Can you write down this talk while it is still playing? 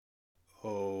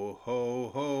Ho,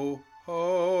 ho, ho,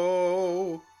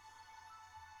 ho.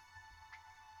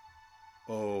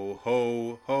 Ho,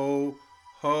 ho, ho,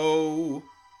 ho.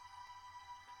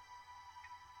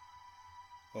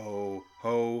 Ho,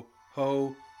 ho,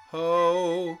 ho,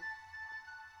 ho.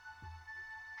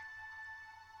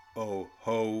 Ho,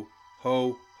 ho,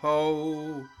 ho,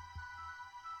 ho.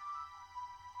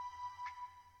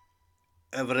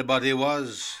 Everybody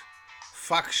was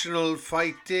factional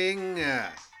fighting.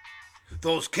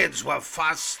 Those kids were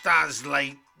fast as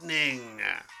lightning.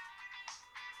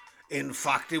 In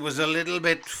fact, it was a little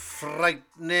bit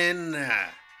frightening.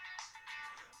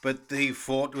 But they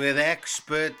fought with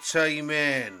expert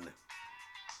timing.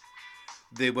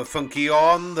 They were funky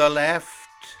on the left,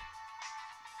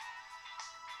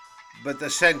 but the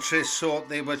centrists thought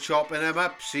they were chopping them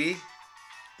up, see?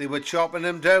 They were chopping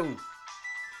them down.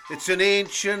 It's an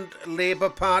ancient Labour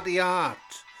Party art.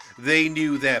 They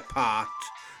knew their part.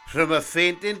 From a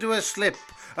feint into a slip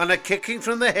and a kicking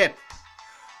from the hip.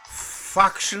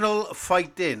 Factional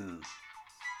fighting.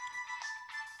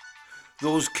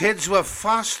 Those kids were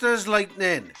fast as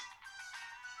lightning.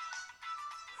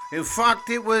 In fact,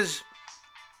 it was...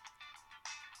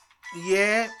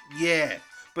 Yeah,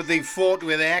 but they fought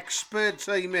with expert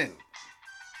timing.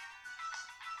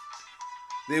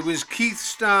 There was Keith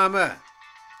Starmer.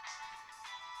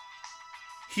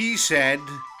 He said,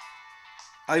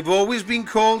 "I've always been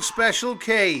called Special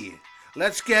K.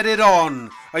 Let's get it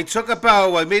on. I took a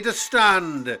bow, I made a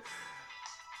stand.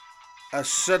 A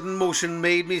sudden motion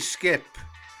made me skip.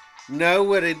 Now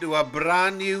we're into a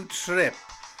brand new trip.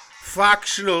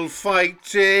 Factional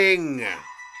fighting."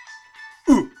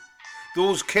 Ooh,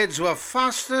 those kids were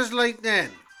fast as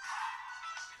lightning.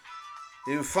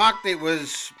 In fact, it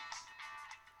was...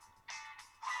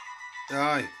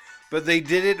 Aye, but they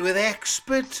did it with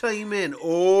expert timing.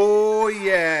 Oh,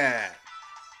 yeah.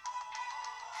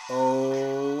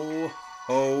 Oh,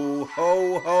 ho,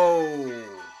 ho, ho.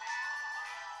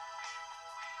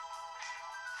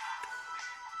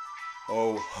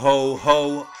 Oh, ho,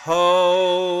 ho,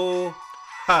 ho.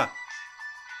 Ha.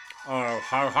 Oh,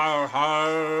 ho, ho,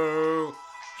 ho.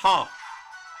 Ha.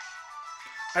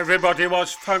 Everybody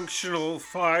was functional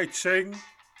fighting.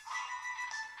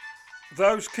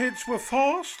 Those kids were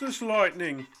fast as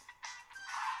lightning.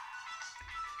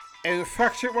 In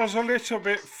fact, it was a little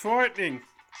bit frightening.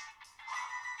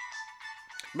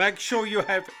 Make sure you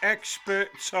have expert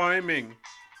timing.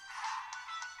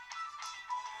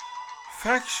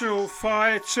 Factional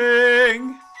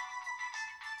fighting.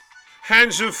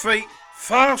 Hands and feet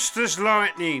fast as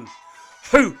lightning.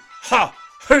 Hoo, ha,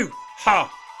 hoo, ha.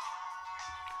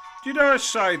 Did I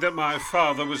say that my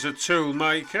father was a tool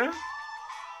maker?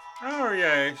 Oh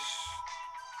yes.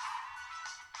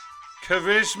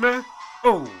 Charisma?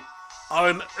 Oh,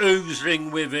 I'm oozing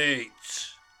with it.